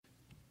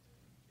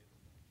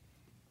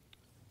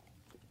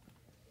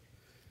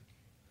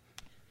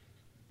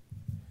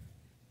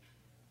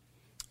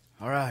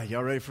All right,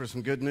 y'all ready for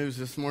some good news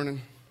this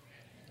morning?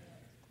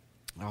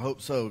 I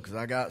hope so, because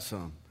I got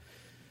some.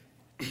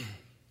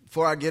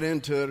 Before I get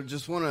into it, I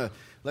just want to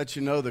let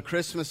you know the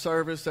Christmas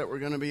service that we're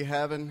going to be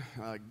having.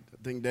 I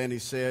think Danny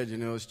said,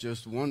 it's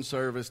just one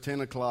service, 10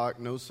 o'clock,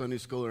 no Sunday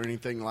school or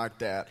anything like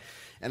that.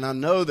 And I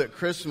know that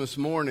Christmas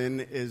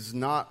morning is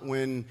not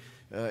when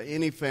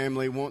any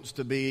family wants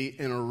to be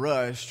in a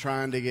rush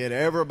trying to get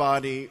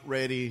everybody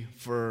ready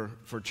for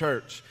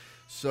church.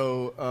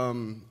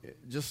 So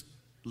just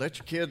let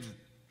your kids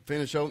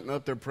finish opening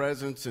up their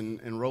presents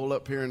and roll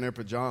up here in their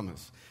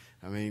pajamas.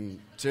 I mean,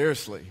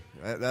 seriously,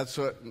 that's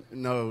what,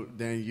 no,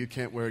 Danny, you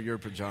can't wear your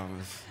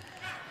pajamas.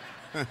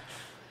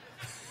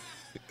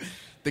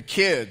 The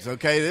kids,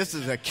 okay, this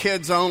is a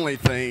kids-only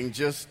thing,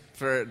 just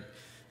for,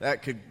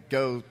 that could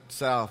go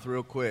south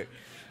real quick.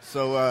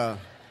 So,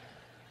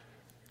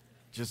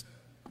 just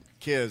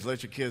kids,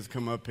 let your kids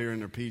come up here in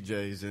their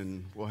PJs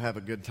and we'll have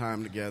a good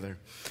time together.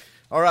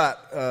 All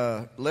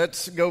right,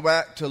 let's go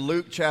back to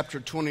Luke chapter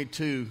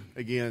 22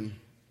 again.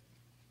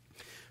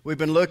 We've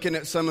been looking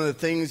at some of the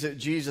things that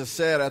Jesus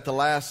said at the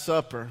Last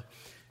Supper.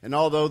 And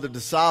although the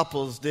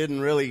disciples didn't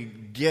really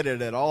get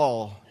it at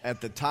all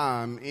at the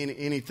time,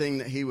 anything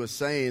that he was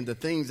saying, the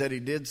things that he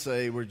did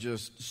say were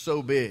just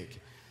so big.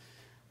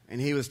 And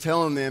he was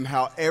telling them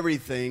how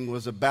everything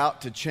was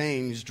about to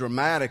change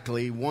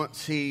dramatically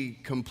once he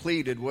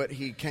completed what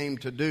he came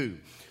to do.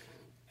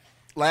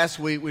 Last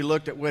week we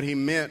looked at what he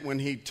meant when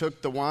he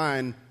took the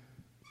wine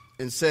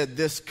and said,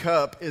 "This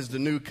cup is the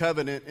new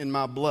covenant in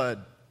my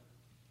blood."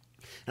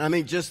 And I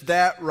mean, just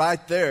that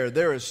right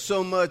there is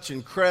so much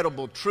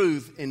incredible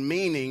truth and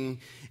meaning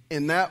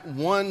in that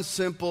one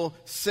simple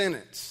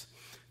sentence.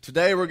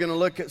 Today we're going to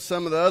look at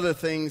some of the other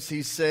things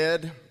he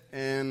said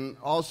and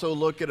also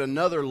look at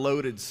another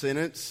loaded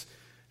sentence,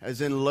 as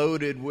in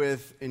loaded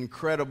with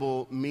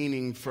incredible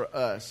meaning for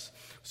us.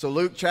 So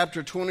Luke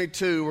chapter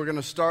 22, we're going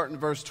to start in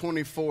verse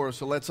 24.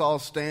 So let's all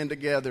stand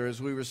together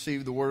as we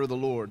receive the word of the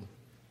Lord.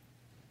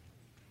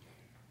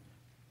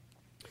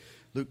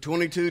 Luke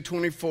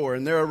 22:24,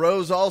 "And there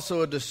arose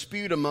also a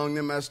dispute among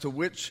them as to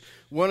which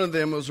one of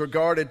them was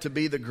regarded to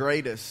be the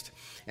greatest.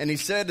 And he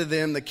said to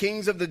them, The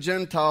kings of the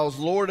Gentiles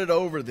lord it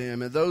over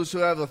them, and those who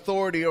have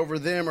authority over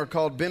them are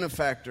called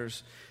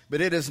benefactors. But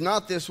it is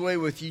not this way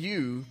with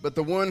you, but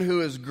the one who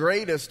is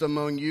greatest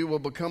among you will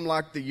become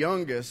like the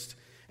youngest,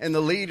 and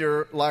the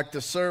leader like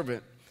the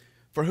servant.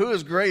 For who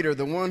is greater,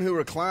 the one who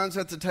reclines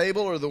at the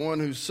table or the one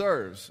who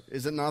serves?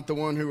 Is it not the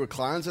one who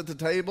reclines at the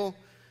table?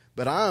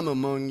 But I am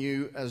among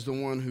you as the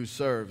one who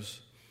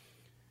serves.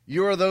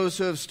 You are those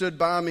who have stood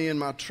by me in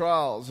my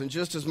trials, and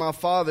just as my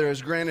Father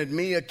has granted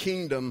me a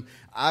kingdom,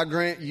 I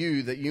grant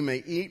you that you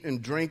may eat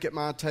and drink at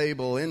my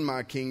table in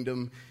my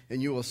kingdom,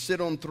 and you will sit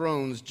on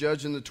thrones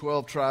judging the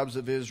 12 tribes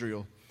of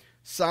Israel.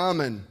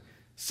 Simon,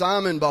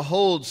 Simon,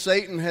 behold,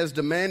 Satan has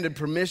demanded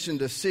permission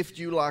to sift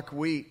you like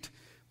wheat,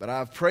 but I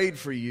have prayed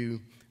for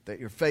you that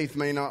your faith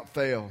may not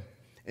fail.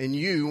 And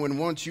you, when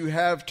once you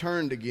have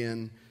turned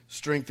again,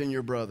 strengthen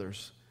your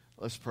brothers."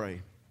 Let's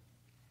pray.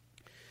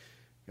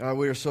 God,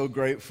 we are so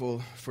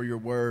grateful for your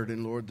word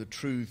and, Lord, the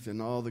truth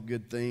and all the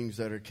good things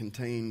that are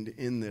contained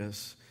in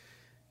this.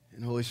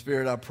 And Holy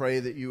Spirit, I pray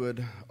that you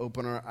would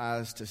open our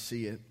eyes to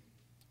see it.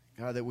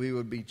 God, that we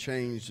would be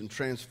changed and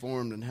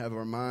transformed and have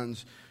our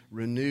minds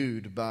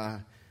renewed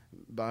by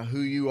who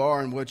you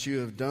are and what you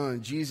have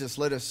done. Jesus,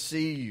 let us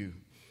see you.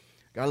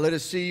 God, let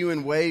us see you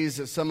in ways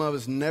that some of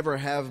us never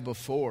have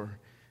before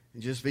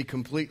and just be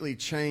completely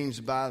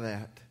changed by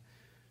that.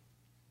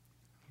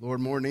 Lord,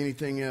 more than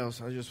anything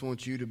else, I just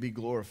want you to be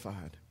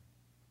glorified.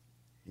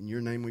 In your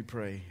name we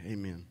pray.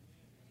 Amen.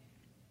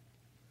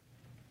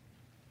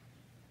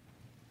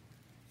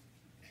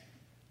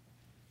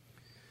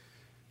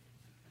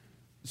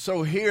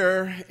 So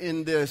here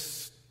in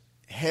this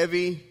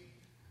heavy,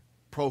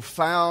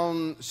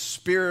 profound,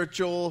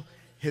 spiritual,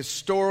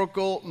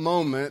 historical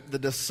moment, the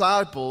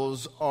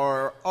disciples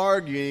are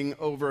arguing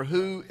over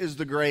who is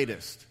the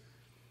greatest.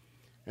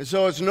 And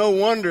so it's no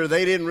wonder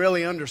they didn't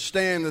really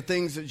understand the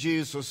things that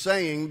Jesus was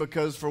saying,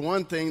 because for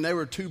one thing, they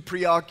were too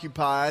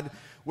preoccupied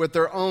with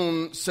their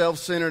own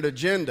self-centered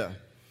agenda.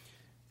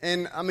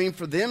 And I mean,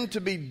 for them to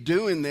be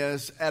doing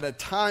this at a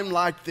time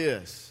like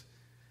this,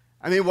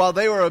 I mean, while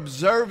they were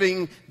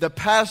observing the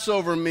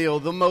Passover meal,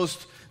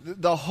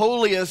 the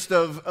holiest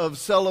of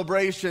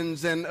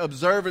celebrations and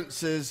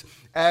observances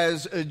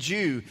as a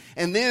Jew,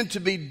 and then to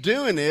be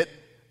doing it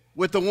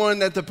with the one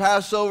that the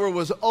Passover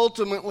was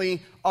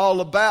ultimately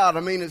all about. I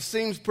mean, it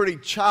seems pretty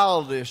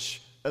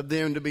childish of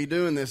them to be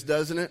doing this,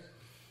 doesn't it?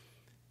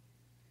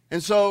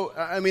 And so,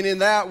 I mean, in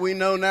that we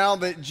know now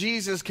that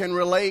Jesus can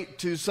relate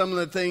to some of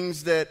the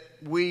things that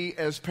we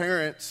as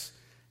parents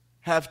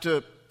have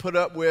to put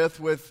up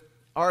with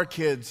our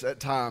kids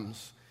at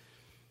times.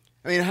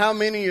 I mean, how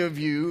many of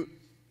you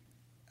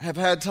have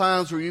had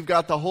times where you've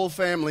got the whole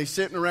family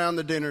sitting around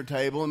the dinner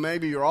table, and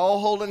maybe you're all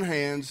holding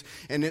hands,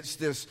 and it's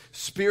this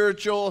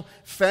spiritual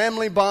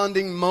family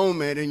bonding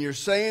moment, and you're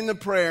saying the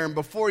prayer, and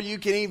before you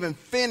can even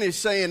finish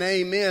saying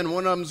amen,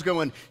 one of them's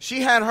going, "She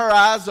had her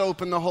eyes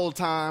open the whole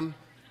time."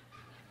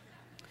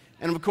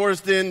 And of course,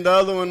 then the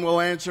other one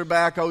will answer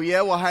back, oh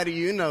yeah, well, how do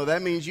you know?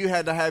 That means you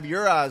had to have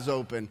your eyes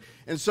open.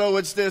 And so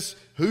it's this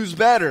who's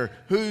better,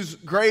 who's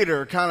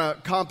greater kind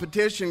of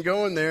competition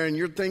going there. And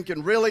you're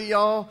thinking, really,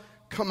 y'all?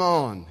 Come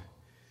on.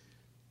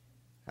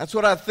 That's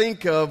what I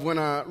think of when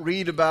I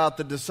read about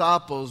the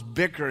disciples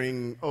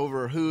bickering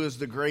over who is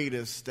the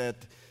greatest at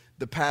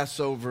the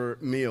Passover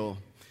meal.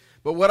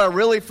 But what I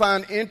really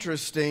find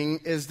interesting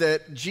is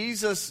that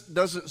Jesus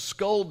doesn't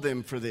scold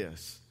them for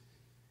this.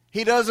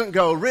 He doesn't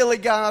go, really,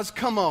 guys,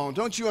 come on,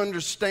 don't you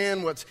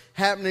understand what's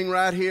happening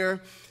right here?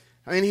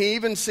 I mean, he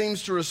even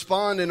seems to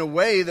respond in a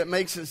way that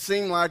makes it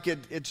seem like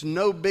it's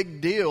no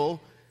big deal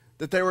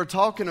that they were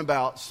talking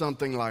about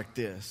something like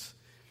this.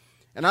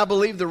 And I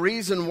believe the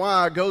reason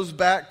why goes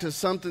back to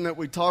something that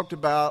we talked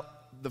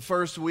about the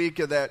first week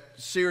of that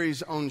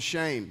series on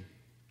shame.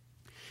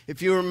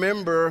 If you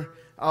remember,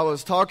 I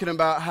was talking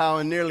about how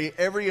in nearly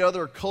every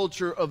other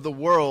culture of the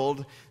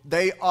world,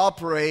 they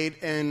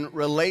operate and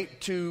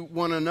relate to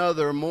one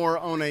another more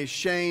on a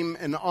shame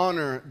and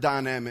honor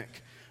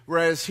dynamic.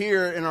 Whereas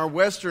here in our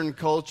Western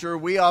culture,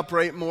 we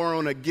operate more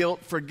on a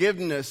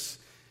guilt-forgiveness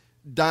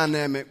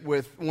dynamic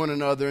with one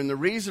another. And the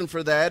reason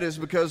for that is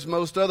because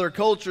most other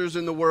cultures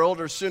in the world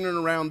are centered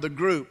around the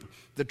group,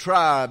 the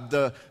tribe,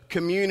 the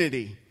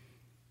community.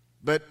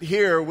 But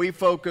here we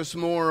focus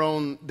more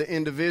on the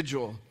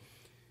individual.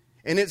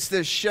 And it's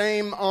this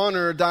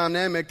shame-honor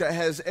dynamic that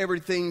has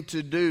everything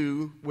to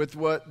do with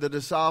what the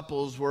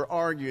disciples were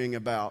arguing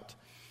about.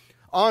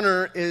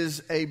 Honor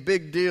is a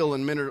big deal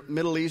in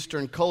Middle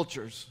Eastern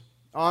cultures.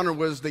 Honor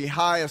was the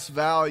highest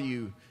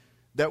value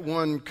that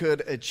one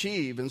could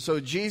achieve. And so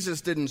Jesus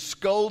didn't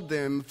scold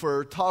them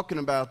for talking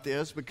about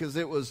this because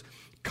it was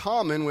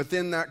common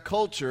within that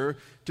culture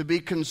to be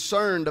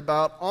concerned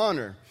about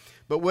honor.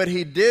 But what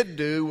he did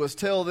do was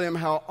tell them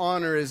how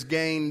honor is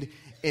gained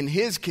in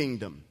his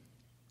kingdom.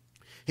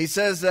 He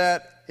says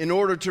that in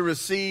order to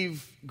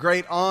receive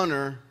great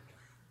honor,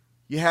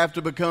 you have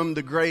to become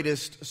the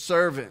greatest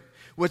servant,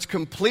 which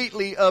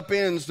completely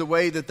upends the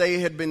way that they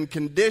had been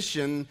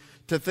conditioned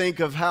to think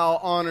of how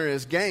honor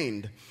is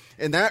gained.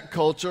 In that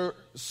culture,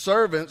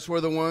 servants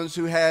were the ones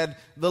who had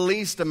the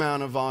least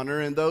amount of honor,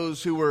 and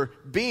those who were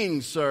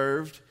being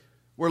served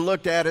were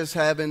looked at as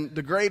having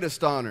the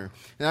greatest honor.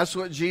 And that's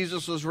what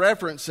Jesus was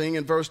referencing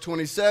in verse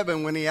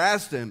 27 when he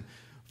asked him,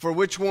 for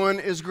which one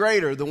is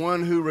greater, the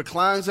one who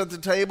reclines at the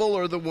table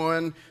or the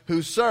one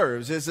who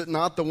serves? Is it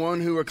not the one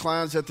who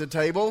reclines at the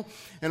table?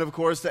 And of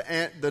course,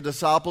 the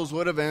disciples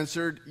would have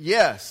answered,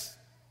 yes.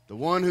 The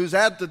one who's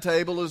at the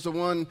table is the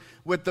one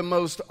with the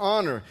most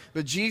honor.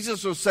 But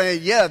Jesus was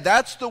saying, yeah,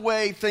 that's the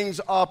way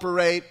things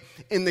operate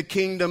in the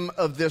kingdom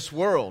of this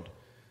world.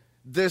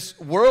 This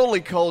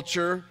worldly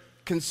culture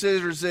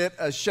considers it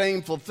a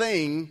shameful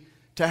thing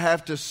to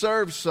have to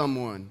serve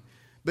someone.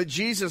 But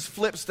Jesus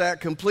flips that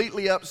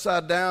completely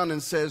upside down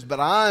and says, but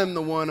I am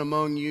the one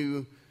among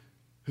you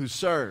who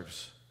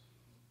serves.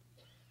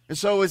 And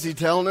so is he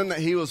telling them that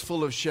he was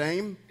full of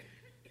shame?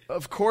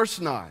 Of course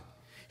not.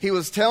 He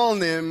was telling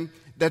them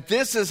that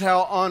this is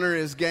how honor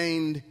is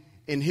gained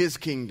in his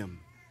kingdom.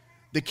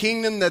 The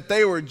kingdom that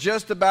they were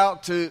just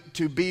about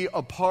to be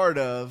a part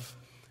of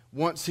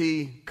once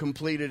he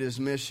completed his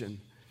mission.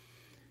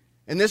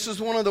 And this is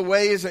one of the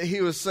ways that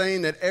he was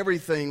saying that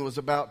everything was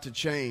about to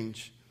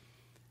change.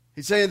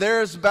 He's saying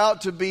there is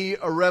about to be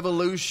a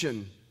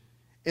revolution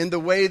in the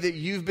way that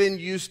you've been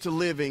used to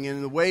living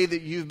and the way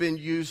that you've been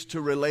used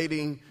to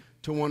relating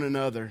to one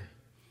another.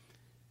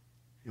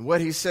 And what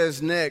he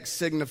says next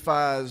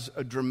signifies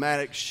a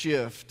dramatic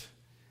shift,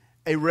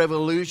 a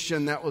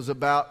revolution that was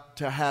about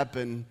to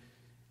happen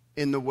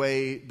in the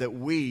way that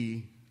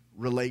we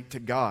relate to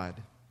God.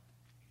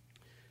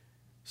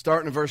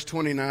 Starting in verse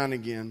 29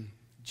 again.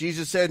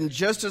 Jesus said, and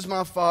just as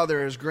my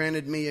Father has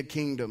granted me a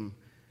kingdom,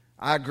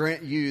 I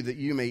grant you that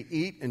you may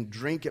eat and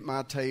drink at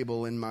my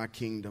table in my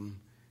kingdom,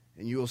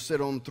 and you will sit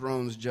on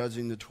thrones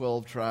judging the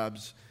 12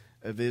 tribes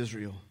of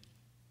Israel.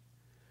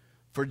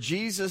 For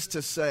Jesus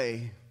to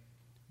say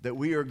that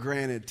we are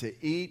granted to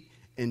eat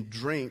and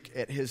drink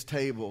at his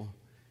table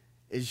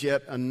is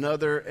yet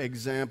another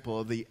example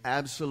of the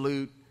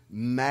absolute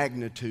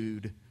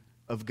magnitude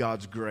of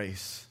God's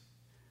grace.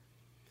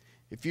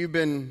 If you've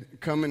been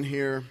coming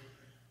here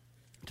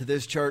to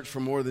this church for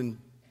more than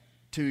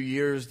 2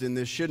 years, then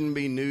this shouldn't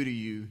be new to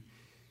you.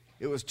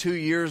 It was 2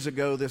 years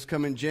ago, this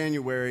coming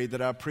January,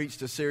 that I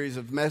preached a series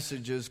of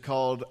messages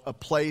called A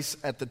Place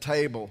at the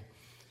Table,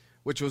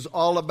 which was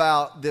all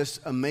about this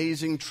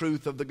amazing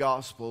truth of the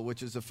gospel,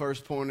 which is the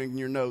first point in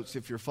your notes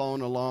if you're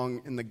following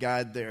along in the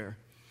guide there.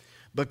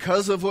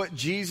 Because of what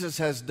Jesus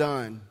has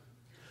done,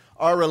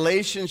 our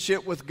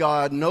relationship with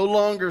God no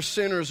longer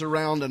centers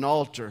around an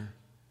altar.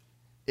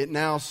 It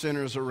now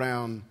centers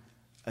around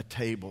a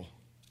table.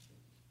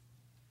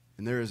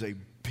 And there is a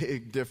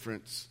big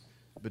difference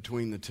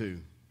between the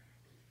two.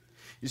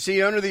 You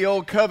see, under the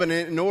old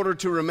covenant, in order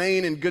to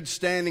remain in good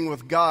standing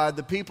with God,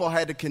 the people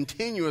had to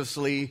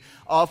continuously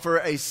offer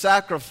a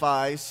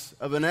sacrifice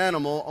of an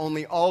animal on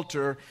the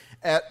altar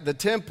at the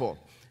temple.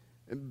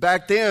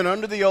 Back then,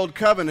 under the Old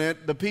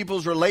Covenant, the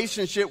people's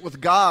relationship with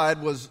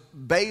God was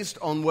based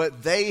on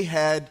what they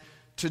had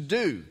to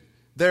do,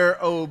 their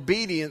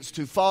obedience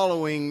to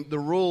following the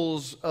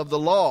rules of the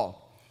law.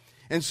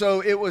 And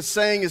so it was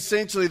saying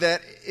essentially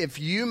that if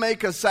you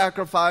make a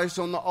sacrifice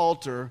on the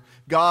altar,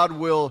 God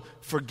will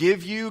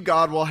forgive you,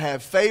 God will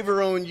have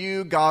favor on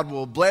you, God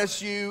will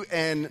bless you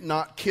and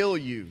not kill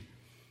you.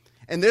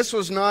 And this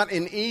was not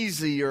an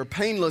easy or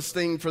painless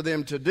thing for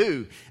them to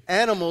do.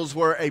 Animals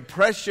were a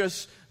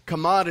precious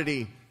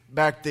commodity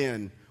back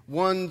then.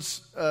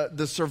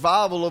 The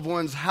survival of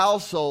one's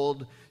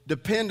household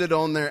depended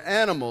on their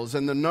animals,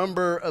 and the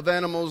number of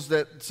animals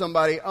that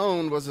somebody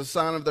owned was a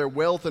sign of their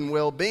wealth and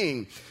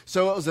well-being.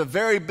 So it was a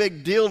very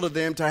big deal to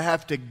them to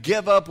have to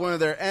give up one of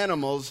their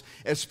animals,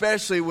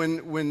 especially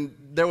when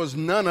there was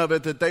none of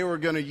it that they were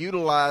going to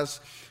utilize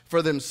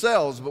for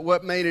themselves. But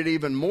what made it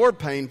even more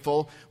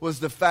painful was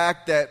the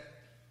fact that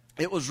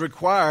it was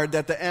required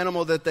that the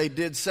animal that they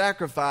did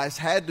sacrifice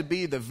had to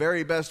be the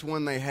very best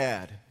one they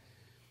had.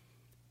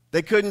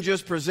 They couldn't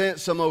just present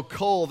some old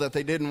coal that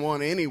they didn't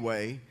want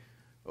anyway,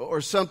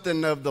 or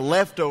something of the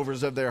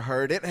leftovers of their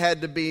herd. It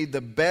had to be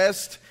the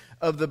best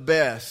of the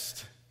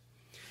best.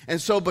 And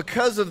so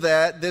because of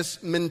that,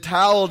 this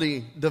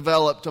mentality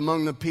developed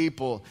among the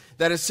people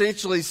that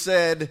essentially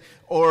said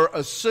or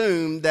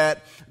assumed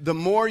that the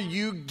more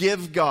you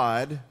give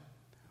God,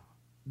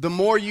 the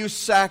more you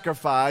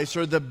sacrifice,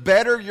 or the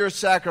better your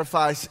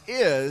sacrifice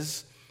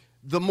is,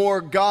 the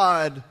more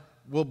God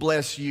will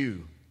bless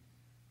you.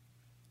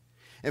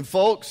 And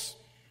folks,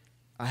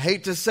 I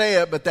hate to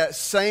say it, but that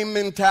same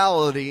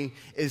mentality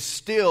is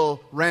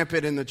still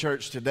rampant in the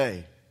church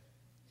today.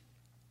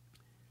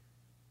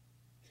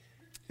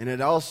 And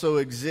it also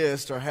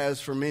exists, or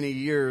has for many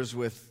years,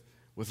 with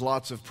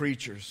lots of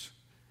preachers.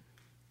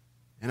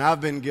 And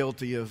I've been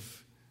guilty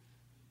of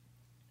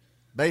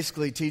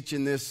basically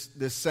teaching this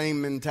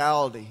same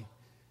mentality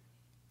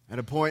at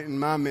a point in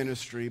my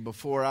ministry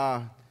before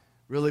I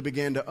really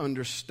began to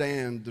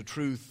understand the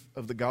truth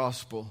of the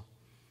gospel.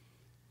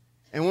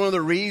 And one of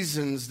the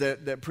reasons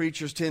that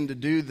preachers tend to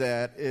do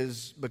that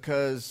is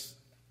because,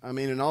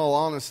 in all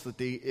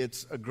honesty,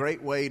 it's a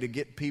great way to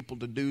get people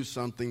to do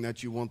something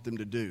that you want them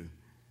to do.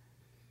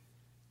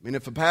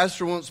 If a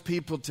pastor wants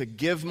people to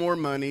give more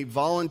money,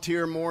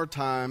 volunteer more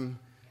time,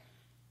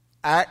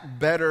 act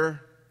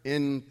better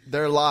in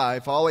their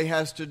life, all he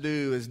has to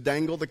do is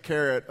dangle the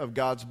carrot of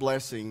God's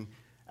blessing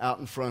out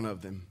in front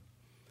of them,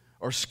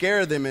 or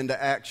scare them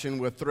into action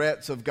with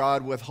threats of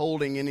God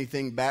withholding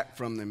anything back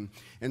from them.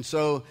 And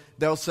so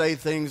they'll say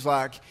things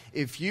like,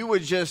 if you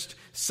would just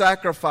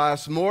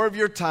sacrifice more of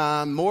your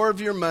time, more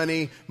of your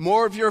money,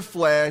 more of your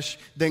flesh,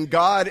 then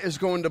God is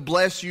going to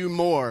bless you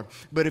more.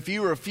 But if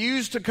you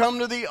refuse to come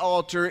to the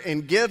altar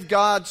and give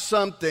God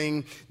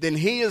something, then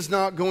He is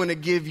not going to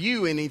give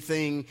you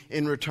anything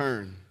in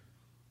return.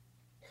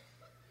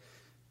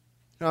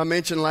 Now, I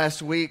mentioned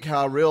last week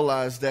how I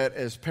realized that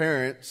as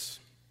parents,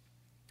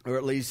 or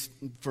at least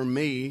for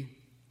me,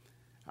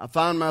 I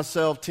find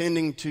myself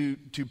tending to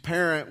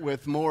parent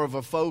with more of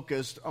a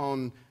focus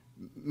on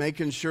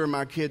making sure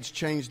my kids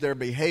change their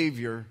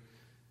behavior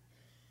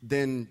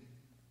than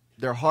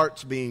their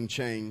hearts being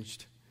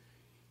changed.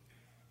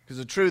 Because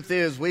the truth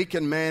is, we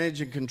can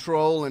manage and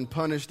control and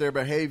punish their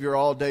behavior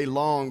all day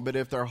long, but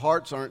if their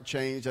hearts aren't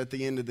changed at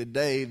the end of the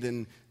day,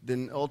 then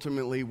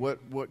ultimately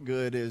what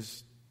good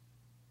is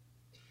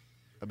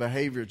a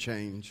behavior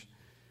change?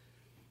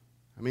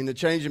 The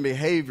change in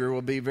behavior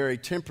will be very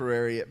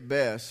temporary at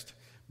best,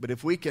 but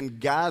if we can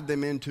guide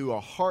them into a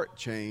heart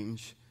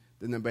change,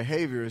 then the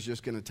behavior is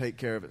just going to take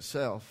care of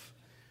itself.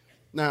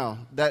 Now,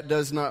 that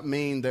does not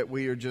mean that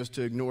we are just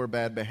to ignore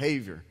bad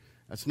behavior.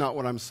 That's not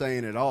what I'm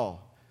saying at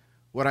all.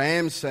 What I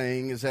am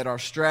saying is that our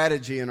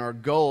strategy and our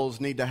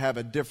goals need to have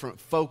a different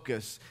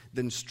focus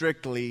than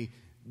strictly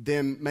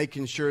them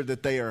making sure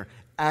that they are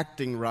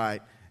acting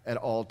right at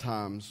all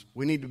times.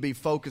 We need to be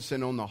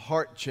focusing on the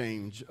heart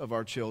change of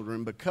our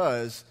children,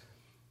 because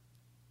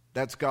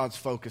that's God's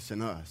focus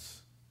in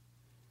us.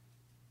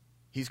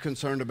 He's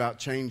concerned about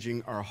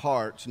changing our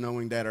hearts,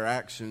 knowing that our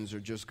actions are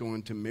just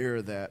going to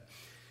mirror that.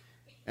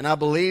 And I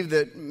believe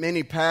that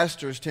many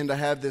pastors tend to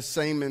have this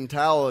same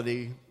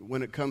mentality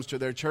when it comes to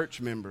their church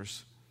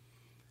members.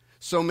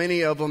 So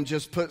many of them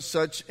just put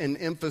such an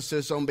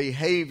emphasis on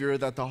behavior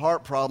that the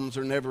heart problems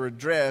are never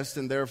addressed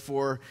and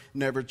therefore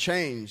never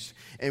changed.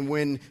 And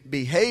when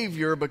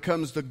behavior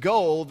becomes the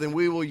goal, then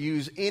we will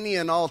use any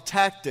and all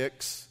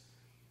tactics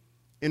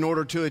in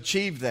order to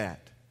achieve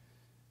that.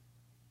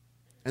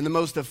 And the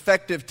most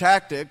effective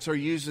tactics are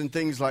using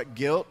things like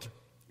guilt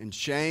and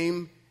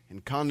shame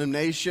and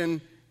condemnation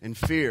and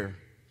fear.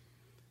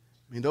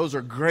 Those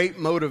are great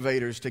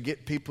motivators to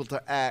get people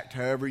to act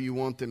however you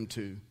want them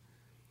to.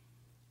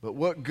 But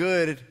what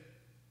good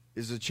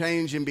is a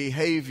change in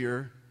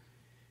behavior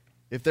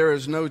if there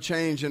is no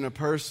change in a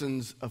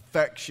person's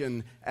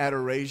affection,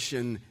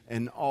 adoration,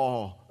 and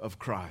awe of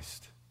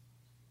Christ?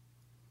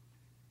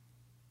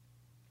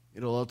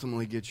 It'll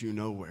ultimately get you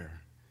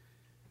nowhere.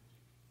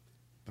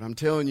 But I'm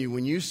telling you,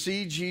 when you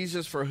see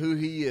Jesus for who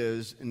He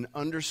is and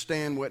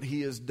understand what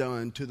He has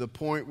done to the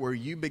point where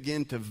you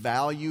begin to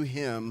value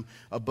Him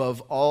above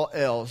all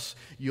else,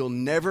 you'll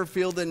never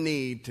feel the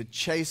need to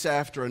chase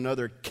after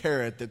another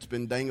carrot that's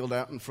been dangled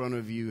out in front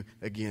of you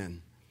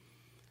again.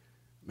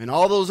 And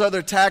all those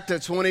other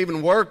tactics won't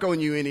even work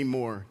on you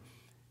anymore.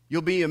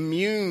 You'll be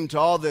immune to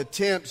all the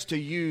attempts to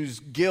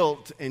use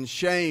guilt and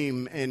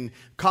shame and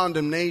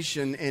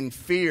condemnation and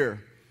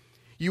fear.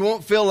 You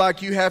won't feel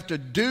like you have to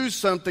do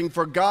something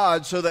for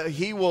God so that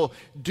He will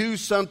do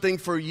something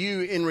for you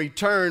in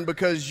return,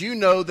 because you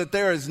know that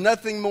there is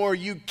nothing more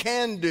you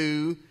can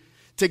do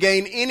to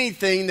gain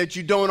anything that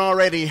you don't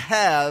already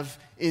have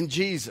in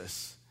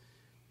Jesus.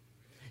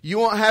 You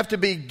won't have to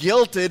be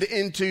guilted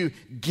into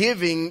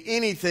giving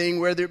anything,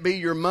 whether it be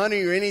your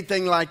money or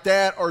anything like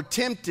that, or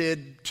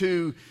tempted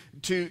to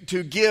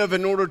give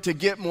in order to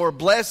get more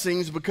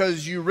blessings,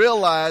 because you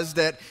realize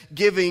that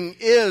giving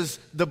is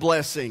the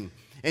blessing.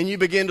 And you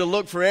begin to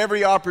look for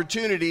every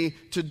opportunity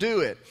to do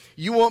it.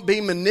 You won't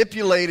be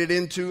manipulated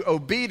into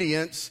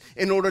obedience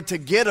in order to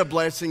get a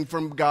blessing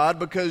from God,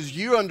 because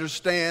you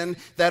understand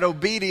that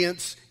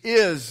obedience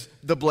is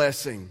the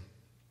blessing.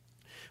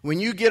 When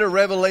you get a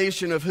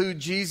revelation of who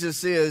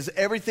Jesus is,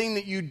 everything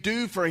that you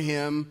do for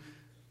Him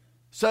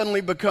suddenly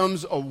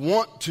becomes a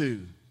want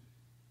to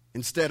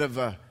instead of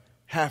a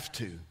have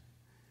to.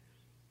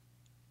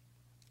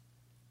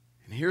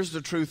 And here's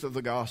the truth of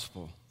the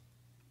gospel.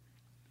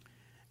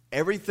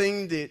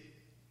 Everything that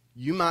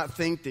you might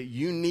think that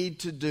you need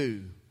to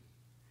do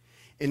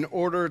in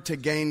order to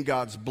gain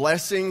God's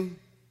blessing,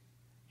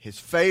 His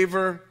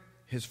favor,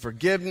 His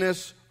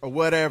forgiveness, or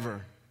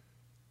whatever,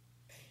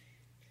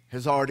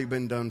 has already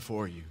been done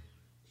for you.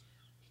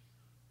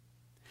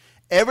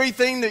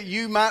 Everything that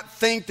you might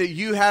think that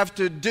you have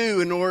to do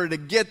in order to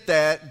get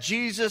that,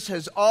 Jesus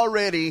has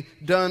already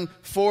done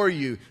for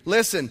you.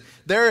 Listen,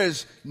 there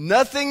is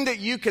nothing that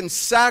you can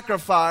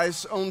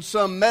sacrifice on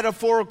some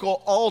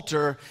metaphorical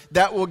altar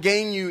that will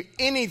gain you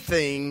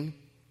anything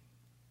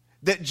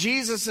that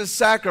Jesus'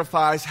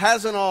 sacrifice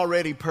hasn't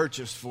already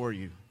purchased for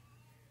you.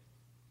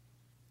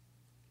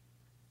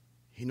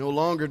 He no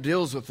longer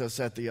deals with us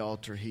at the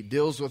altar. He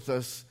deals with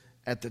us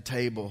at the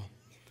table.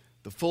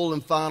 The full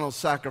and final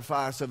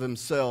sacrifice of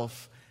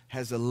Himself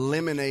has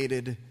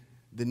eliminated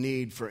the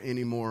need for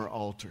any more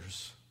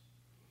altars.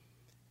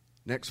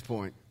 Next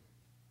point.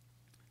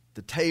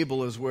 The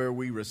table is where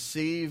we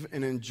receive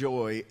and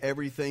enjoy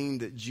everything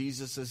that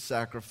Jesus'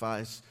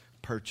 sacrifice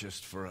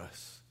purchased for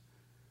us.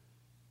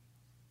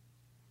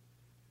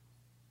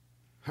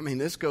 I mean,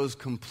 this goes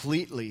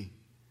completely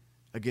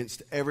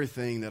against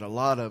everything that a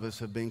lot of us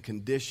have been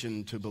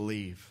conditioned to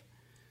believe.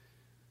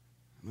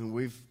 I mean,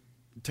 we've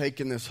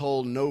taken this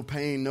whole no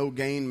pain, no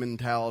gain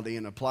mentality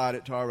and applied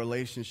it to our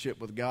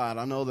relationship with God.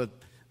 I know that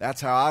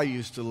that's how I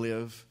used to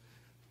live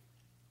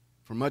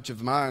for much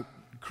of my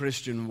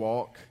Christian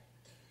walk.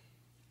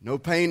 No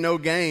pain, no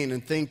gain,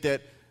 and think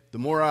that the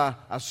more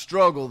I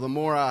struggle, the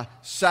more I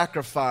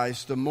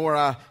sacrifice, the more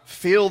I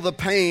feel the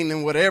pain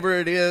in whatever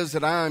it is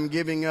that I'm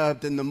giving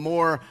up, then the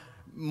more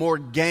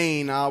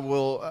gain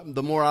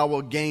the more I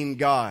will gain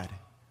God.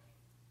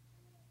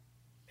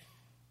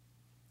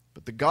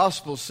 But the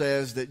gospel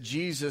says that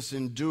Jesus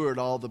endured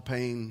all the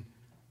pain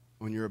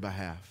on your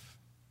behalf.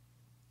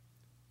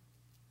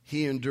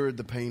 He endured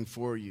the pain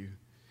for you.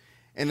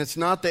 And it's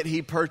not that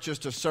He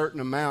purchased a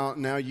certain amount,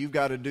 now you've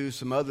got to do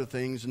some other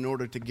things in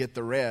order to get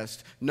the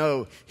rest.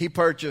 No, He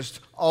purchased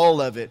all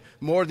of it.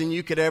 More than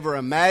you could ever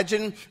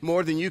imagine,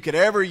 more than you could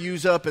ever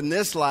use up in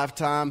this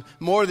lifetime,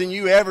 more than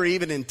you ever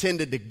even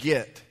intended to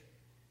get.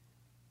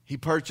 He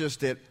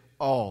purchased it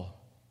all.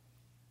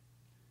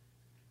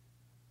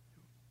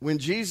 When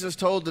Jesus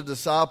told the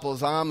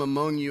disciples, "I'm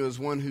among you as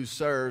one who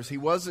serves," He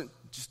wasn't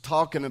just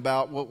talking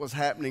about what was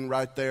happening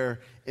right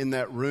there in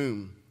that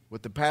room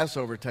with the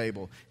Passover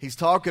table. He's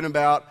talking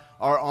about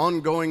our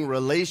ongoing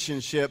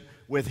relationship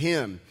with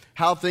Him,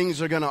 how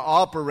things are going to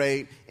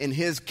operate in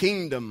His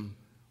kingdom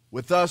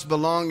with us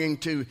belonging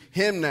to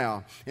Him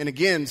now. And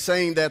again,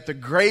 saying that the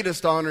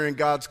greatest honor in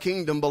God's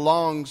kingdom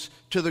belongs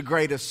to the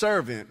greatest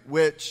servant,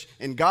 which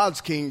in God's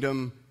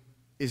kingdom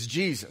is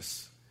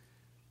Jesus.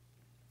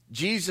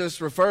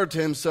 Jesus referred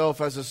to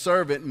Himself as a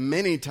servant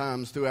many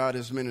times throughout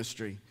His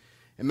ministry.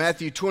 In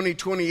Matthew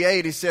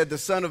 20:28, He said, "The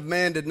Son of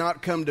Man did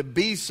not come to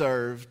be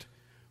served,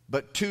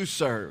 but to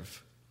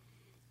serve."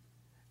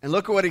 And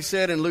look at what He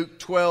said in Luke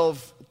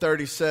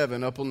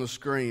 12:37 up on the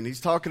screen.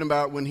 He's talking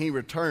about when He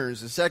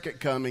returns, the second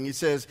coming. He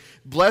says,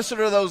 "Blessed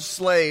are those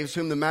slaves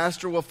whom the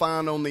master will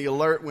find on the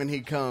alert when he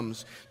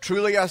comes.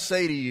 Truly I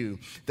say to you,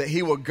 that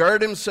he will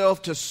gird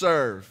himself to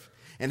serve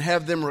and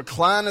have them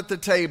recline at the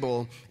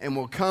table and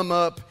will come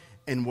up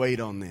and wait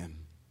on them."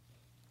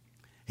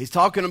 He's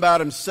talking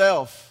about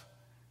Himself.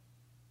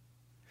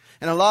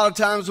 And a lot of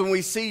times when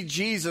we see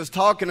Jesus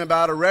talking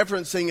about or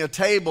referencing a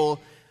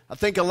table, I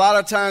think a lot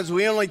of times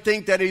we only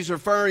think that he's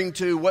referring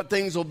to what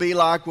things will be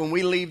like when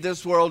we leave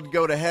this world to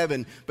go to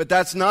heaven. But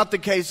that's not the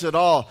case at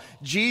all.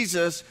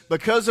 Jesus,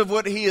 because of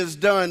what he has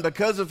done,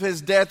 because of his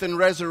death and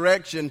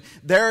resurrection,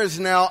 there is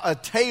now a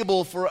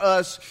table for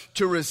us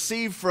to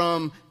receive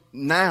from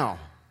now.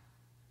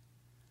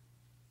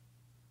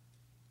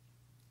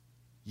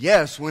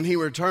 Yes, when he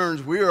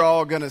returns, we're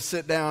all going to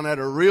sit down at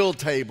a real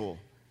table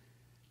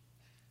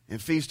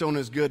and feast on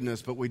his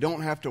goodness, but we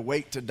don't have to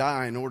wait to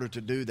die in order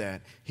to do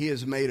that. He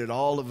has made it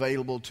all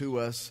available to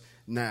us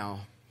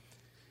now.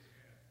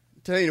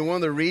 I'll tell you, one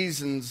of the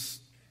reasons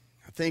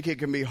I think it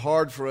can be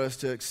hard for us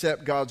to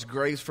accept God's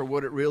grace for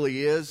what it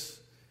really is,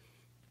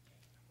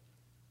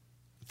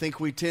 I think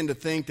we tend to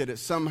think that it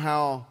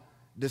somehow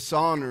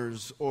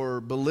dishonors or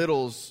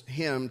belittles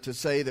him to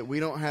say that we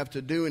don't have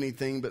to do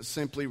anything but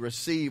simply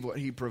receive what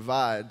he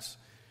provides.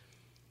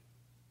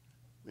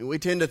 And we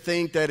tend to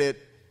think that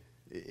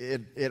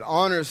it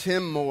honors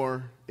him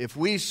more if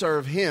we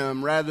serve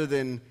him rather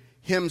than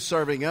him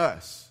serving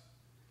us.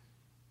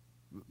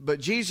 But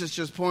Jesus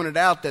just pointed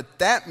out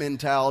that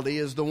mentality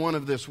is the one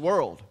of this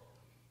world.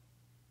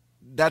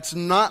 That's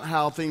not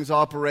how things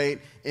operate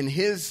in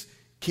his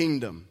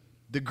kingdom.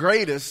 The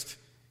greatest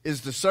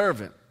is the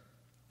servant.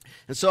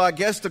 And so I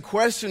guess the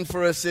question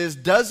for us is,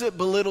 does it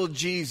belittle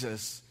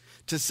Jesus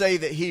to say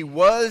that he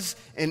was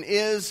and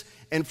is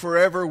and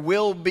forever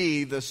will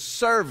be the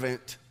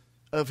servant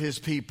of his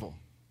people?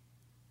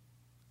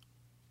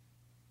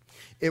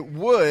 It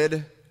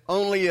would,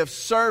 only if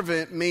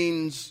servant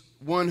means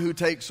one who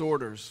takes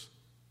orders.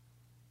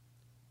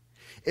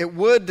 It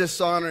would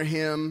dishonor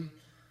him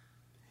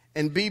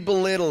and be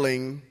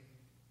belittling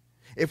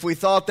if we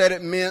thought that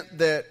it meant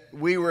that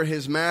we were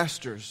his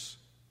masters.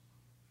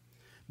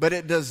 But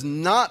it does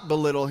not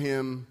belittle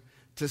him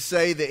to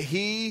say that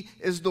he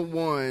is the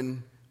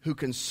one who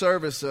can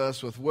service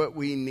us with what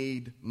we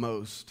need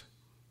most.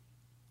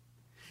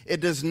 It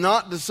does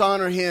not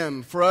dishonor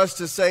him for us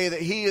to say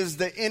that he is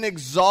the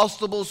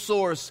inexhaustible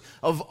source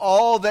of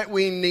all that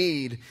we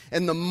need.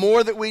 And the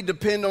more that we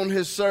depend on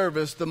his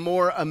service, the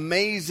more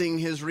amazing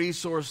his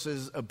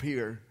resources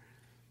appear.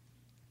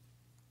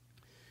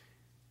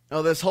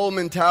 Now, this whole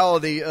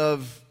mentality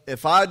of,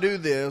 if I do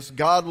this,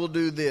 God will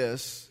do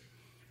this,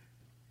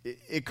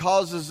 it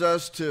causes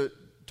us to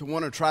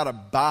want to try to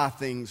buy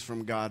things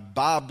from God,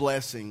 buy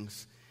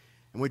blessings.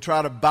 And we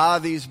try to buy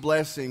these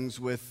blessings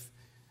with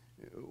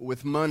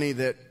money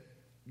that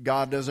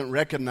God doesn't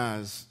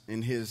recognize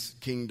in his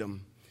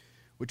kingdom.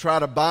 We try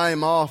to buy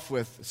him off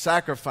with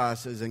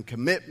sacrifices and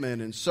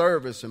commitment and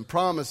service and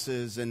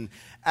promises and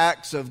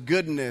acts of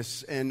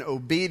goodness and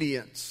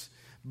obedience.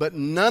 But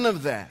none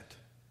of that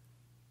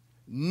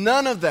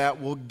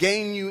will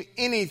gain you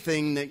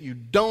anything that you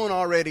don't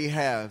already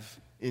have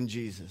in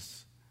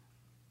Jesus.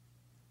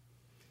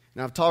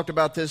 Now, I've talked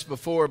about this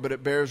before, but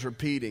it bears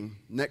repeating.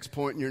 Next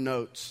point in your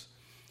notes.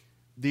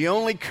 The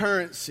only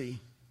currency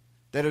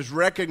that is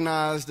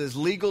recognized as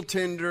legal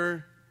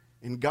tender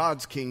in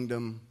God's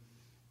kingdom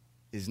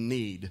is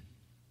need.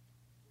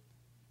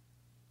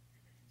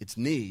 It's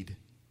need.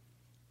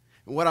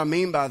 And what I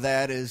mean by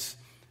that is,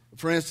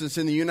 for instance,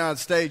 in the United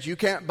States, you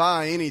can't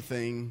buy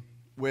anything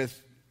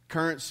with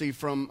currency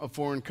from a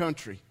foreign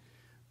country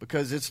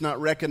because it's not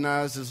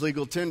recognized as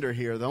legal tender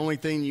here. The only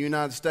thing the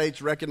United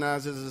States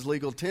recognizes as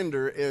legal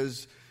tender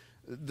is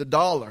the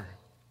dollar.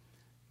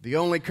 The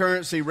only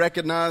currency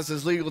recognized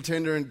as legal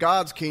tender in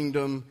God's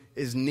kingdom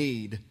is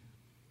need.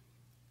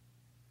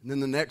 And then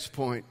the next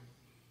point,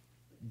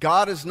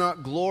 God is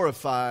not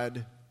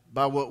glorified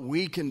by what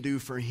we can do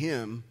for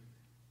him.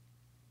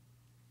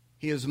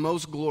 He is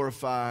most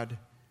glorified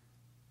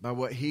by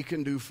what he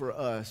can do for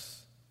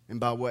us and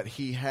by what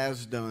he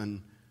has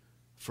done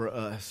for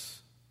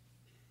us.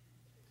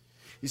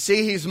 You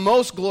see, he's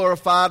most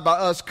glorified by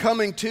us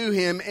coming to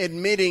him,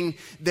 admitting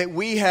that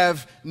we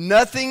have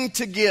nothing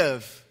to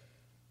give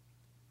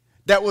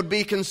that would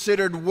be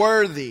considered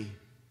worthy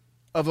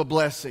of a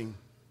blessing.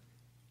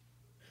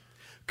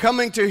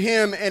 Coming to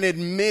him and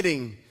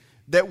admitting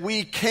that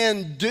we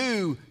can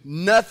do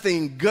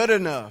nothing good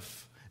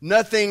enough,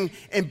 nothing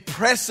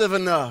impressive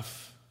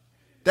enough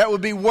that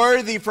would be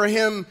worthy for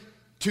him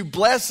to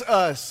bless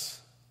us.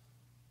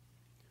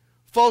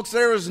 Folks,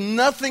 there is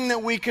nothing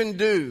that we can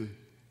do.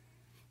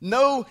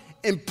 No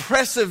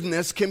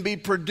impressiveness can be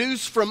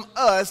produced from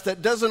us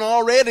that doesn't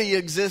already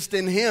exist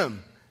in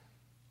him.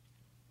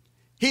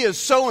 He is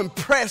so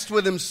impressed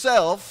with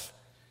himself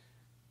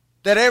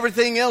that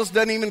everything else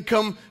doesn't even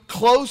come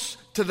close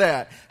to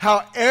that.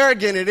 How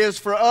arrogant it is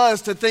for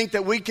us to think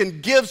that we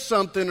can give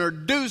something or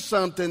do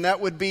something that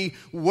would be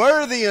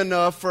worthy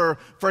enough for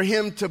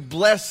him to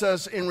bless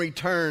us in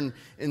return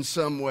in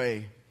some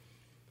way.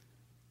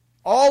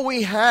 All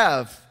we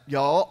have,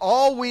 y'all,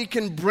 all we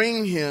can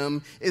bring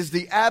him is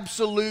the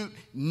absolute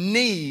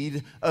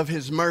need of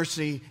his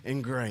mercy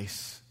and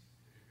grace.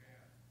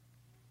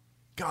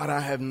 God, I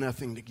have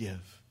nothing to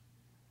give.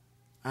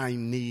 I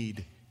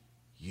need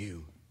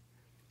you.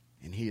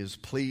 And he is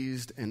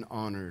pleased and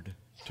honored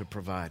to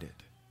provide it.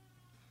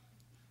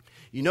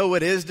 You know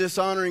what is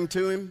dishonoring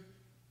to him?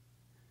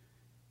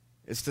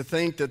 It's to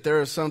think that there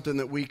is something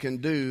that we can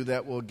do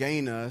that will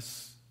gain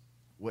us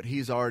what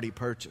He's already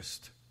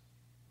purchased.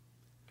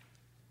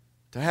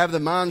 To have the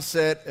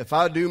mindset, if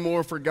I do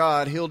more for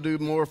God, He'll do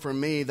more for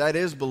me, that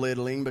is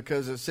belittling,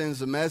 because it sends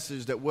the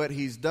message that what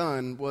He's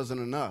done wasn't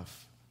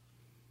enough.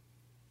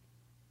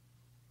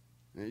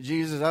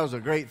 Jesus, that was a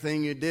great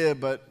thing you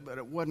did, but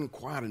it wasn't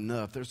quite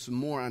enough. There's some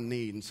more I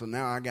need, and so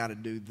now I got to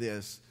do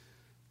this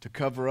to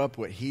cover up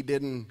what He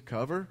didn't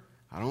cover?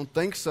 I don't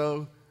think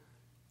so.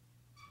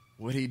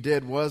 What He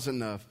did was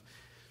enough.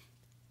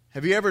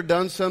 Have you ever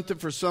done something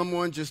for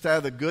someone just out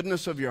of the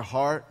goodness of your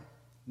heart,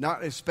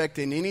 not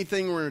expecting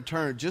anything in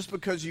return, just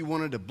because you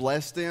wanted to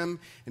bless them,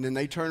 and then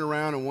they turn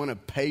around and want to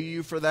pay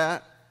you for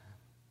that?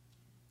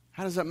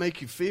 How does that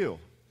make you feel?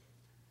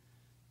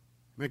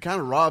 I mean, it kind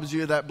of robs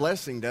you of that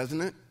blessing, doesn't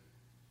it?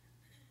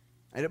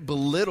 And it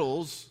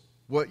belittles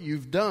what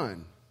you've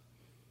done.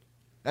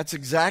 That's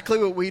exactly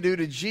what we do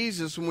to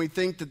Jesus when we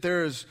think that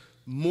there is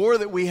more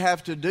that we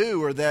have to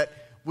do, or that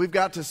we've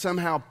got to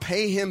somehow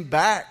pay Him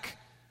back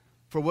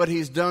for what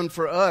He's done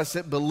for us.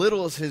 It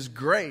belittles His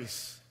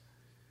grace.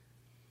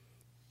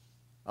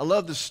 I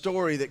love the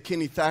story that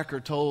Kenny Thacker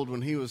told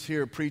when he was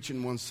here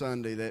preaching one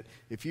Sunday, that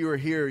if you were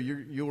here,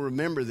 you'll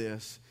remember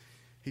this.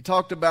 He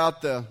talked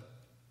about the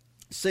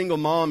single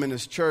mom in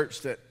his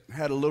church that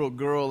had a little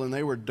girl, and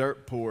they were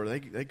dirt poor.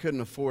 They couldn't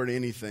afford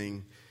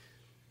anything,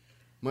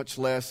 much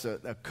less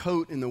a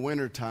coat in the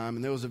wintertime.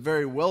 And there was a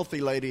very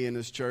wealthy lady in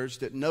his church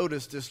that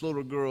noticed this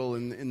little girl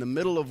in the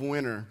middle of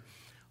winter.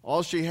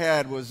 All she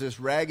had was this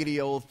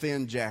raggedy old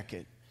thin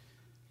jacket,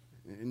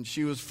 and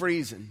she was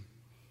freezing.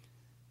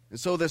 And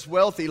so this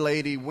wealthy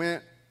lady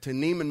went to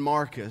Neiman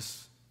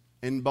Marcus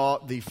and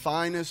bought the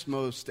finest,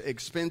 most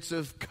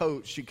expensive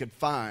coat she could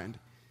find.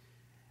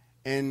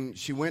 And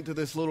she went to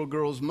this little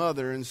girl's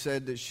mother and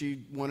said that she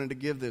wanted to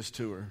give this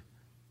to her.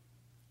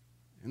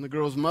 And the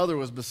girl's mother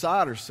was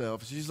beside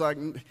herself. She's like,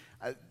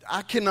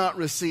 I cannot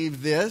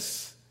receive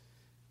this.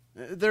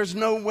 There's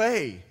no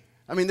way.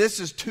 I mean, this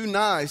is too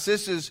nice.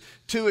 This is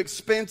too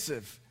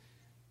expensive.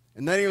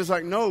 And then he was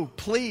like, no,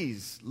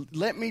 please,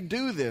 let me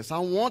do this. I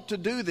want to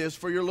do this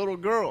for your little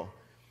girl.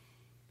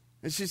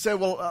 And she said,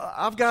 well,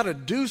 I've got to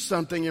do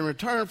something in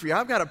return for you.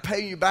 I've got to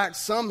pay you back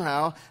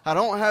somehow. I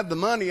don't have the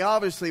money,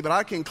 obviously, but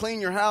I can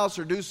clean your house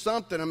or do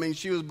something. I mean,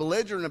 she was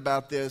belligerent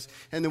about this.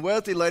 And the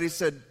wealthy lady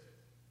said,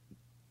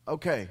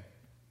 okay,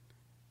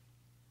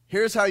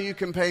 here's how you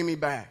can pay me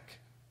back.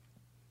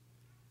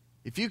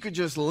 If you could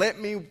just let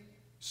me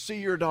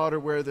see your daughter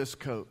wear this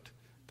coat,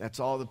 that's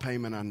all the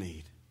payment I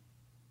need.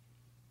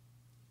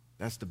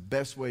 That's the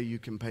best way you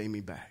can pay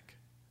me back.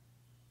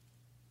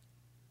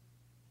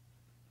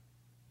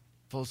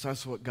 Folks,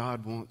 that's what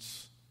God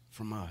wants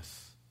from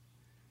us.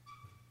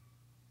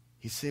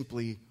 He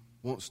simply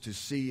wants to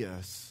see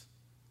us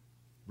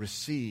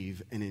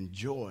receive and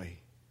enjoy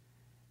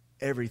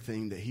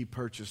everything that He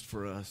purchased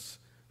for us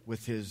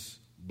with His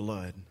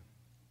blood.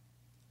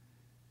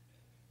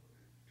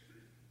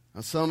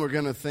 Now, some are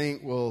going to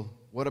think, well,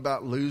 what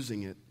about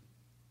losing it?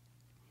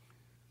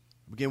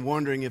 Begin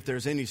wondering if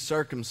there's any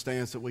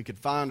circumstance that we could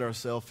find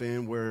ourselves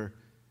in where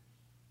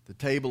the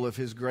table of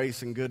His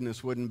grace and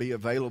goodness wouldn't be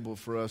available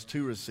for us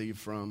to receive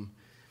from.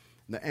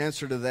 And the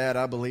answer to that,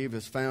 I believe,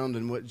 is found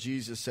in what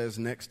Jesus says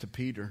next to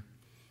Peter.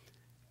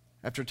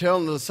 After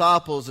telling the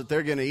disciples that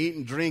they're going to eat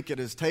and drink at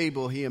His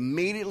table, He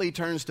immediately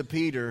turns to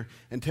Peter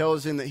and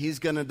tells him that he's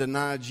going to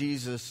deny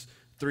Jesus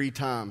 3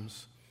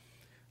 times.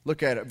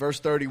 Look at it, verse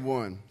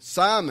 31.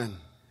 Simon,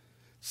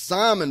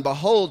 Simon,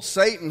 behold,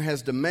 Satan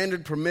has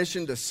demanded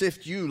permission to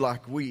sift you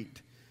like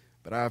wheat.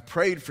 But I have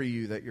prayed for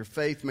you that your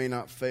faith may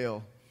not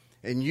fail.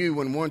 And you,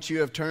 when once you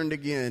have turned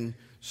again,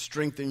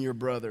 strengthen your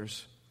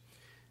brothers.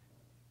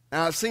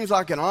 Now, it seems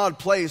like an odd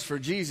place for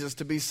Jesus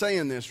to be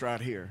saying this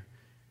right here.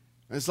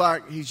 It's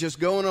like He's just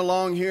going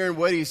along here, and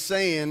what He's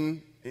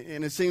saying,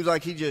 and it seems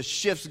like He just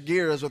shifts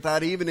gears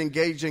without even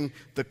engaging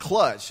the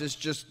clutch. It's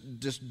just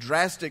this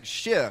drastic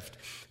shift.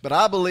 But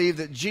I believe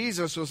that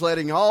Jesus was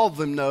letting all of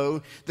them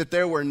know that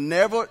there will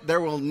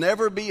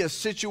never be a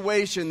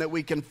situation that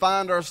we can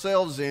find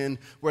ourselves in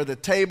where the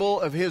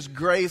table of His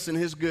grace and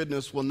His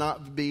goodness will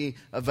not be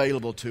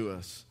available to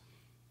us.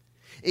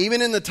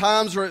 Even in the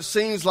times where it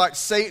seems like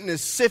Satan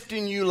is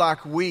sifting you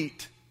like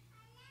wheat,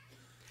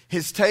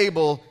 His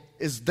table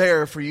is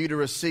there for you to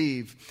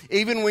receive.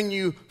 Even when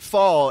you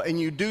fall and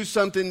you do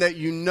something that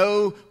you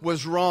know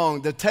was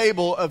wrong, the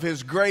table of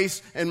His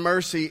grace and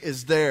mercy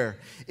is there.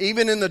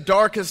 Even in the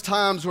darkest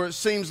times where it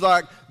seems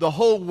like the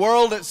whole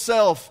world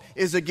itself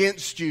is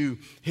against you,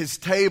 His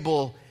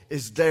table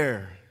is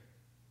there.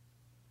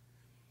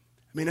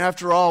 I mean,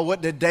 after all,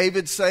 what did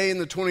David say in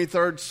the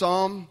 23rd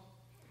Psalm?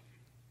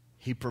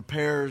 He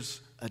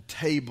prepares a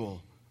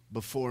table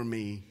before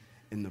me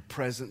in the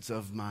presence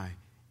of my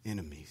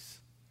enemies.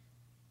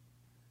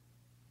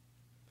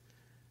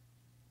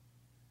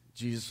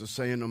 Jesus was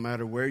saying, no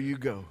matter where you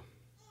go,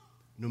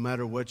 no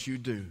matter what you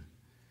do,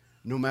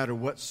 no matter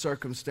what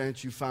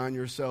circumstance you find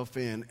yourself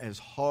in, as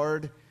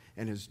hard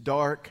and as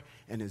dark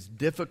and as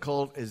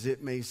difficult as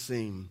it may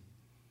seem,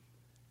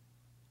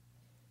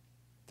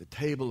 the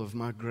table of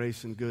my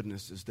grace and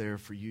goodness is there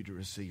for you to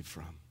receive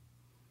from,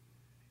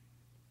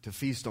 to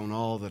feast on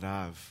all that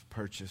I've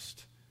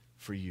purchased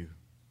for you.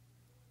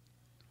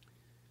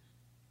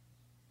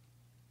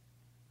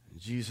 And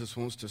Jesus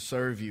wants to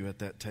serve you at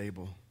that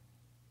table.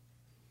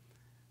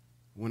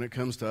 When it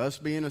comes to us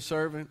being a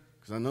servant,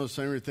 because I know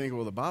some of you think,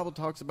 well, the Bible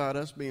talks about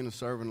us being a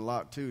servant a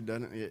lot too,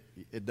 doesn't it?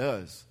 It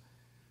does.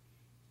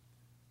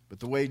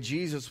 But the way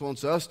Jesus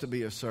wants us to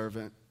be a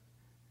servant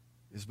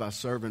is by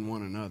serving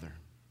one another.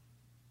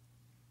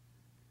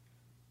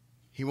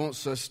 He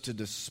wants us to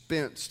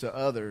dispense to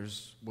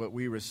others what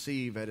we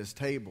receive at his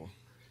table.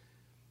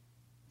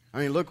 I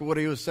mean, look at what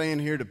he was saying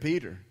here to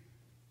Peter.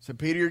 He said,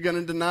 Peter, you're going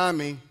to deny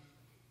me.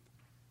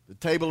 The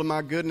table of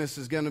my goodness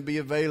is going to be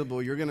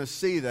available. You're going to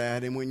see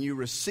that. And when you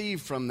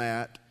receive from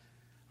that,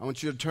 I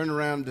want you to turn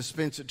around and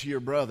dispense it to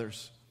your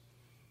brothers.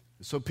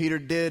 So Peter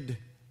did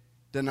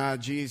deny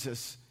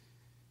Jesus.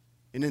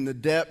 And in the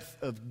depth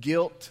of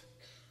guilt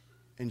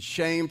and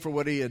shame for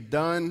what he had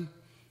done,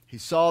 he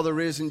saw the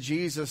risen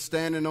Jesus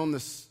standing on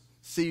the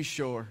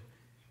seashore.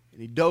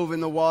 And he dove in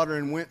the water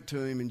and went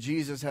to him. And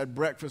Jesus had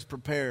breakfast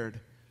prepared.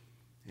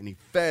 And he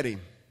fed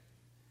him.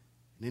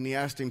 And then he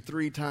asked him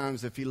 3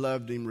 times if he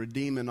loved him,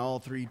 redeeming all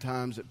 3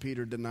 times that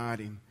Peter denied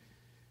him.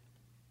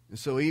 And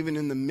so even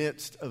in the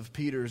midst of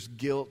Peter's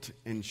guilt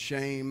and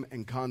shame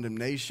and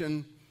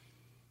condemnation,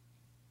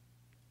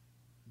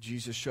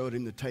 Jesus showed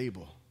him the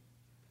table.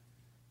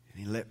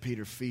 And he let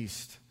Peter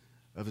feast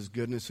of his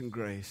goodness and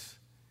grace.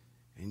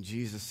 And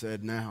Jesus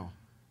said, now,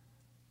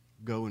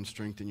 go and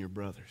strengthen your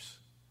brothers.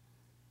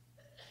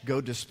 Go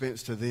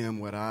dispense to them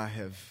what I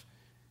have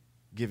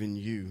given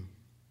you.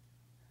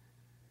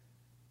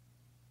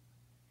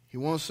 He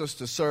wants us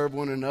to serve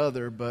one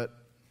another, but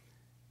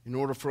in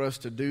order for us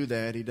to do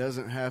that, he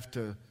doesn't have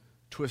to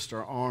twist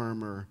our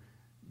arm or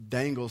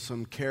dangle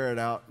some carrot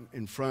out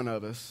in front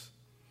of us.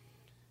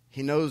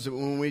 He knows that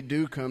when we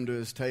do come to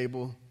his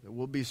table, that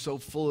we'll be so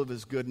full of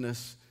his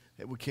goodness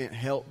that we can't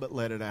help but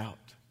let it out.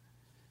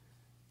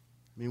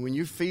 I mean, when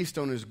you feast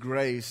on his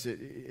grace,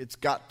 it's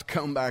got to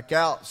come back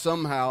out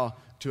somehow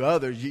to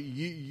others.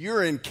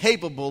 You're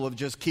incapable of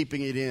just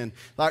keeping it in.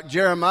 Like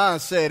Jeremiah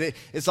said,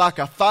 it's like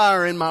a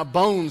fire in my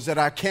bones that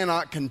I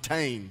cannot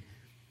contain.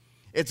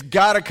 It's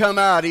got to come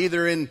out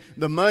either in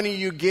the money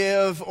you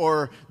give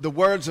or the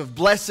words of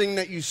blessing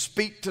that you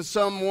speak to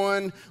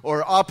someone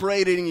or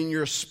operating in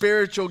your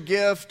spiritual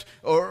gift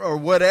or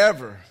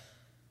whatever.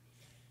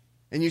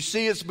 And you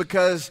see, it's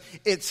because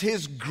it's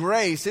his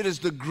grace. It is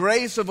the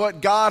grace of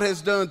what God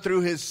has done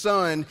through his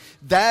Son.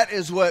 That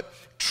is what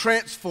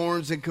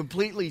transforms and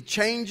completely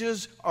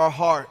changes our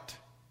heart.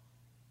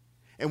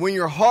 And when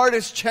your heart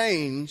is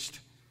changed,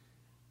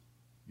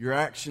 your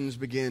actions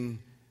begin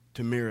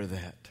to mirror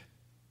that.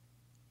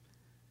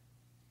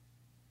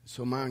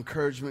 So my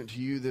encouragement to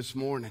you this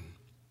morning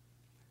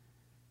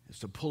is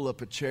to pull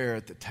up a chair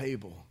at the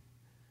table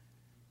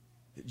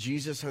that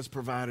Jesus has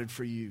provided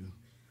for you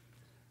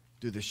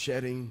through the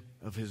shedding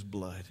of his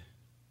blood.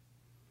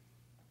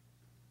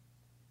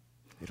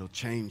 It'll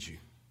change you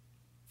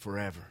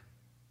forever.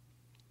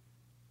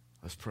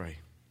 Let's pray.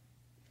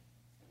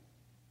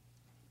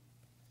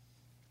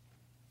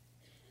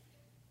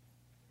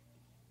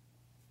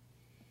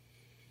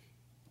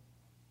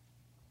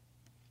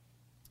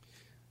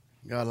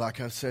 God,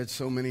 like I've said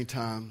so many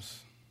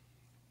times,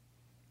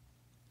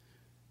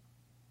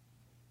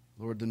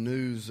 Lord, the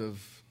news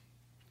of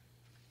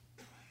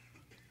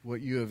what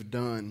you have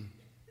done,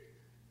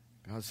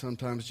 God,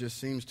 sometimes just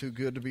seems too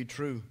good to be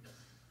true.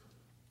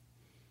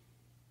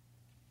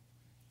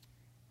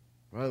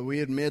 Well, we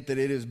admit that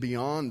it is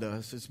beyond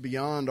us. It's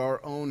beyond our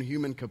own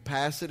human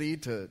capacity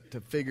to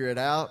figure it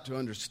out, to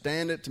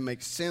understand it, to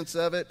make sense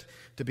of it,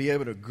 to be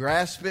able to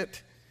grasp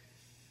it.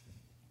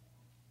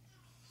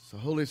 So,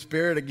 Holy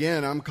Spirit,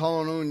 again, I'm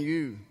calling on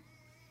you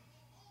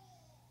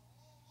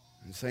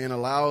and saying,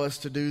 allow us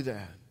to do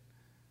that.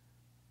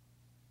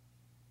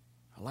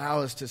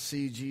 Allow us to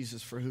see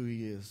Jesus for who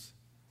he is.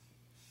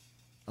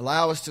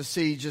 Allow us to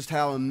see just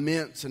how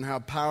immense and how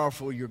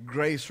powerful your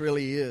grace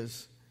really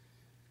is.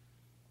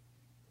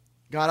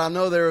 God, I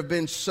know there have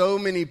been so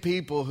many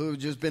people who have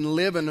just been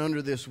living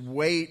under this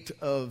weight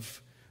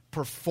of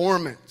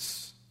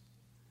performance.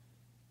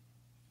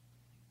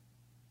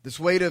 This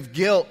weight of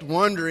guilt,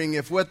 wondering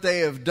if what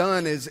they have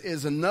done is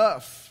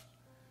enough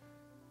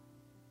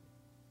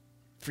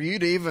for you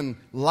to even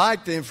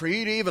like them, for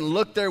you to even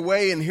look their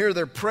way and hear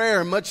their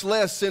prayer, much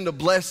less send a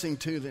blessing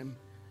to them.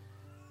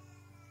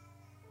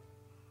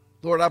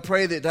 Lord, I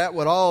pray that that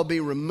would all be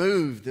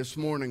removed this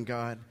morning,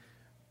 God.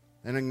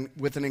 And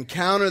with an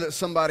encounter that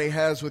somebody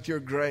has with your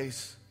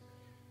grace,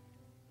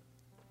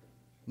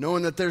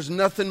 knowing that there's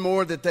nothing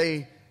more that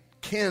they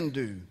can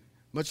do,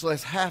 much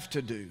less have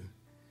to do,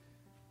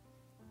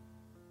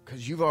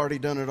 because you've already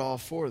done it all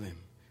for them.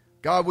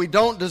 God, we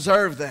don't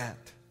deserve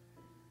that,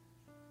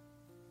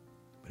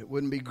 but it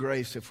wouldn't be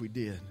grace if we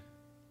did.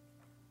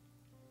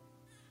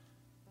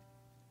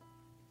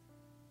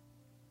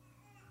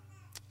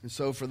 And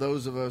so for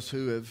those of us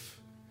who have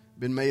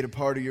been made a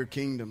part of your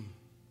kingdom,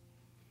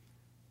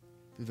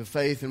 through the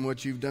faith in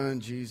what you've done,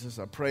 Jesus.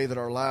 I pray that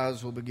our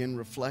lives will begin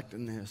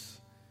reflecting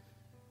this.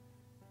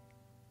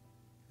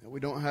 That we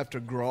don't have to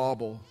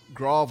grovel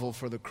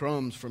for the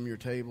crumbs from your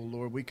table,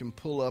 Lord. We can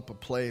pull up a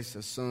place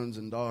as sons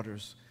and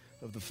daughters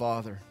of the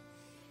Father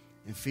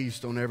and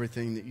feast on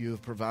everything that you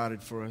have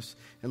provided for us.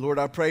 And Lord,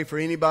 I pray for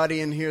anybody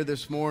in here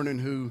this morning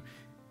who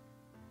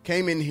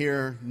came in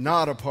here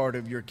not a part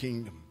of your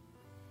kingdom,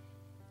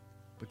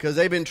 because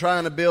they've been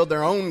trying to build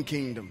their own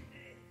kingdom,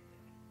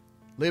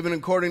 living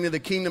according to the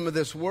kingdom of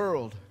this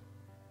world.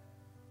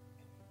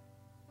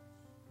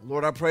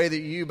 Lord, I pray that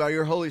you, by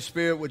your Holy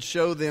Spirit, would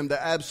show them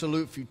the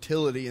absolute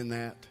futility in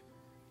that,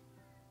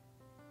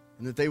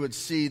 and that they would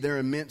see their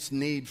immense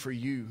need for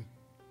you,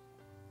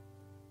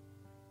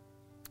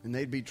 and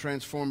they'd be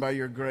transformed by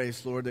your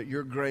grace, Lord, that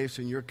your grace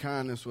and your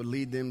kindness would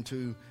lead them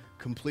to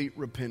complete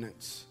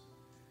repentance.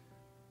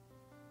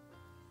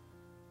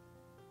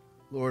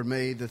 Lord,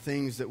 may the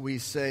things that we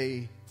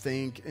say,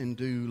 think, and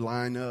do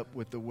line up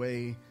with the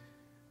way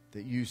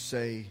that you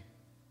say,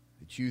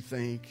 that you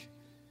think,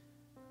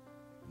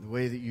 and the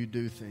way that you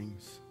do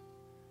things.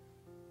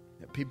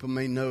 That people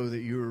may know that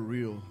you are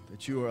real,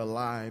 that you are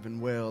alive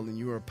and well, and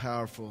you are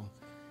powerful.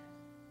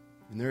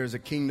 And there is a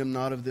kingdom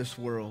not of this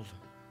world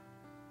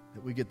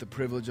that we get the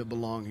privilege of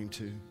belonging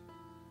to.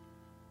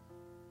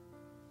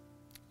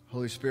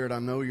 Holy Spirit, I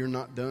know you're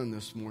not done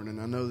this morning.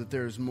 I know that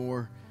there's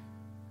more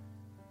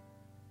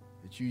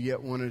that you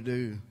yet want to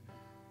do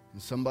in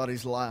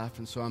somebody's life,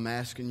 and so I'm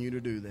asking you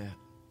to do that.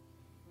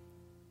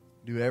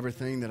 Do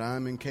everything that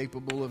I'm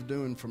incapable of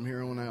doing from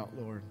here on out,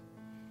 Lord.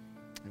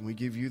 And we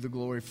give you the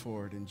glory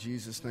for it. In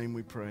Jesus' name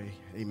we pray.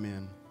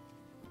 Amen.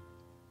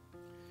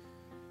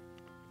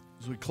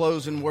 As we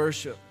close in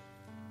worship,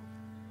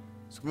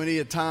 it's going to be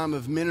a time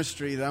of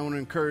ministry that I want to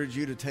encourage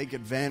you to take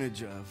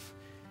advantage of.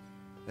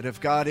 That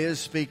if God is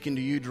speaking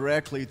to you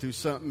directly through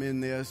something in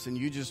this, and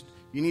you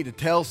need to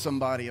tell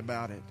somebody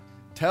about it,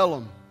 tell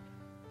them.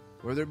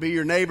 Whether it be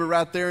your neighbor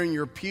right there in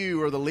your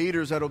pew or the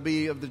leaders that'll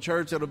be of the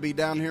church that'll be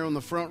down here on the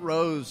front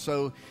rows.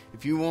 So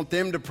if you want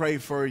them to pray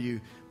for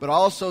you, but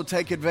also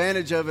take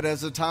advantage of it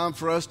as a time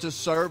for us to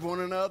serve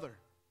one another.